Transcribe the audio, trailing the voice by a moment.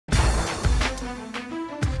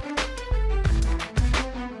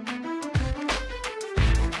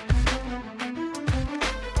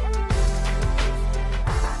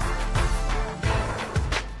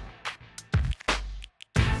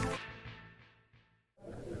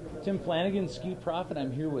Tim Flanagan, Ski Prophet.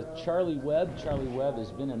 I'm here with Charlie Webb. Charlie Webb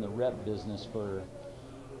has been in the rep business for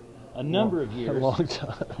a number of years. A long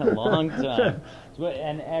time. A long time.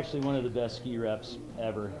 And actually one of the best ski reps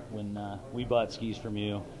ever. When we bought skis from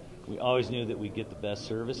you, we always knew that we'd get the best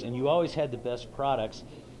service, and you always had the best products,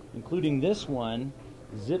 including this one,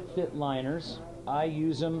 ZipFit Liners. I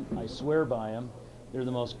use them. I swear by them. They're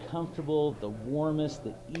the most comfortable, the warmest,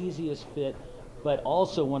 the easiest fit, but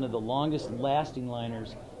also one of the longest lasting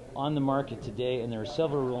liners on the market today, and there are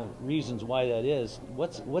several reasons why that is.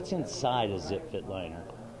 What's inside a ZipFit liner?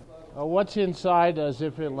 What's inside a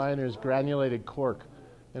ZipFit liner is granulated cork,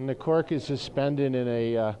 and the cork is suspended in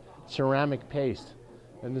a ceramic paste,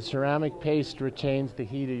 and the ceramic paste retains the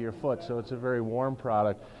heat of your foot, so it's a very warm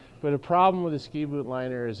product. But a problem with a ski boot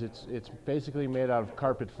liner is it's basically made out of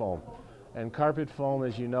carpet foam, and carpet foam,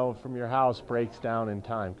 as you know from your house, breaks down in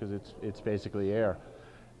time because it's basically air.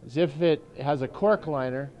 ZipFit has a cork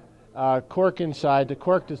liner, cork inside. The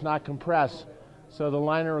cork does not compress, so the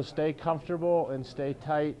liner will stay comfortable and stay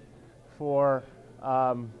tight for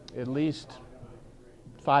at least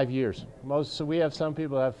 5 years. So we have some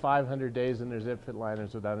people have 500 days in their ZipFit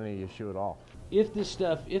liners without any issue at all. If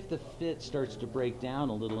the fit starts to break down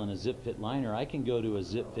a little in a ZipFit liner, I can go to a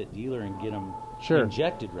ZipFit dealer and get them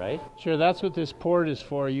injected, right? Sure, that's what this port is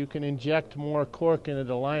for. You can inject more cork into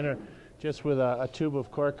the liner just with a tube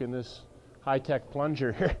of cork in this high-tech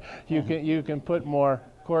plunger here. You can put more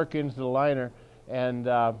cork into the liner, and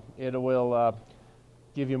it will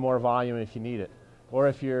give you more volume if you need it. Or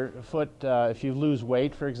if your foot, if you lose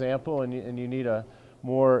weight, for example, and you need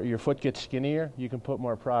your foot gets skinnier, you can put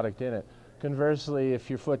more product in it. Conversely, if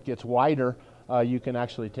your foot gets wider, you can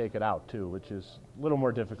actually take it out too, which is a little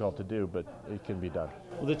more difficult to do, but it can be done.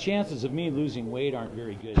 Well, the chances of me losing weight aren't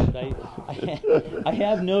very good, but I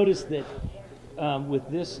have noticed that with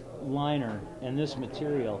this liner and this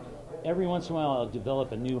material, every once in a while I'll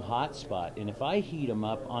develop a new hot spot, and if I heat them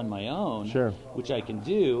up on my own, which I can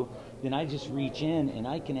do, then I just reach in and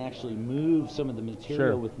I can actually move some of the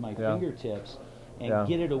material with my fingertips and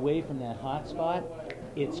get it away from that hot spot.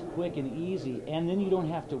 It's quick and easy, and then you don't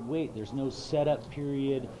have to wait. There's no setup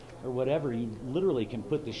period or whatever. You literally can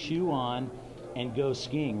put the shoe on and go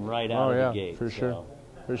skiing right out of the gate. For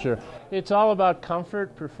sure. It's all about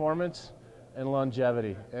comfort, performance, and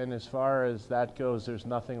longevity, and as far as that goes, there's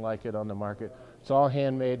nothing like it on the market. It's all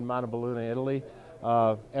handmade in Montebelluna, Italy.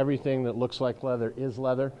 Everything that looks like leather is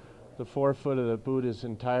leather. The forefoot of the boot is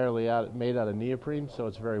entirely made out of neoprene, so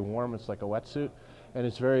it's very warm. It's like a wetsuit, and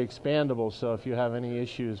it's very expandable, so if you have any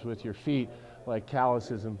issues with your feet, like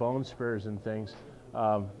calluses and bone spurs and things,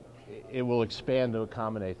 it will expand to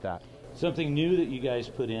accommodate that. Something new that you guys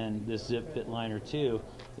put in this ZipFit liner too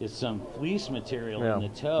is some fleece material in the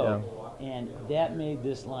toe, and that made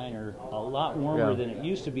this liner a lot warmer than it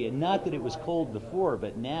used to be. And not that it was cold before,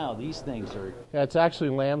 but now these things are... Yeah, it's actually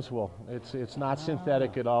lamb's wool. It's not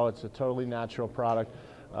synthetic at all. It's a totally natural product.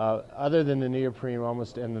 Other than the neoprene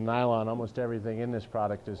and the nylon, almost everything in this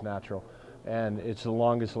product is natural. And it's the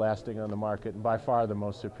longest lasting on the market, and by far the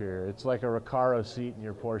most superior. It's like a Recaro seat in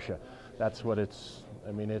your Porsche. That's what it's...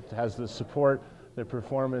 I mean, it has the support, the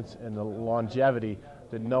performance, and the longevity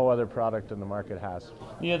that no other product in the market has.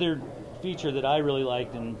 The other feature that I really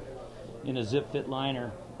liked in a ZipFit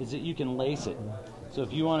liner is that you can lace it. So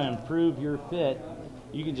if you want to improve your fit,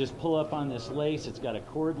 you can just pull up on this lace. It's got a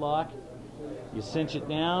cord lock. You cinch it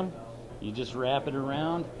down, you just wrap it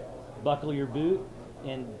around, buckle your boot,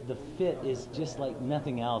 and the fit is just like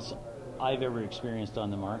nothing else I've ever experienced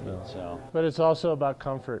on the market. But it's also about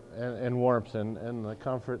comfort and warmth, and the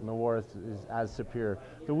comfort and the warmth is as superior.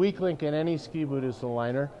 The weak link in any ski boot is the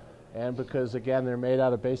liner, and because again they're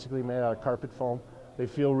basically made out of carpet foam, they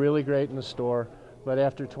feel really great in the store, but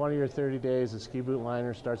after 20 or 30 days the ski boot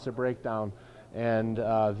liner starts to break down, and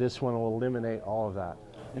this one will eliminate all of that.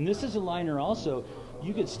 And this is a liner also,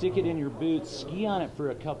 you could stick it in your boots, ski on it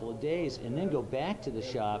for a couple of days, and then go back to the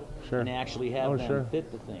shop and actually have them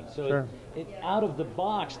fit the thing. So out of the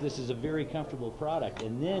box, this is a very comfortable product.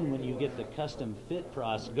 And then when you get the custom fit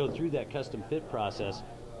process, go through that custom fit process,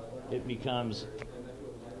 it becomes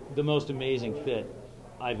the most amazing fit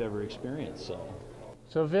I've ever experienced.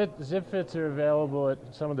 So ZipFits are available at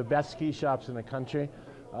some of the best ski shops in the country.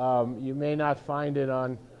 You may not find it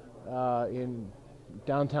in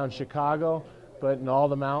downtown Chicago, but in all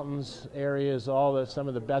the mountains areas, some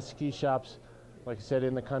of the best ski shops, like I said,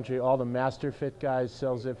 in the country, all the master fit guys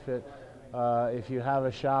sell ZipFit. If you have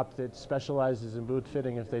a shop that specializes in boot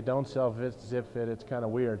fitting, if they don't sell ZipFit, it's kind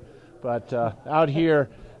of weird. But out here,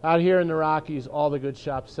 out here in the Rockies, all the good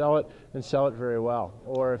shops sell it and sell it very well.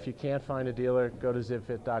 Or if you can't find a dealer, go to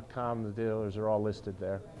ZipFit.com. The dealers are all listed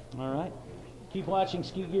there. All right. Keep watching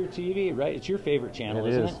Ski Gear TV, right? It's your favorite channel,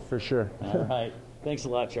 isn't it? For sure. All right. Thanks a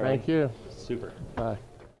lot, Charlie. Thank you. Super. Bye.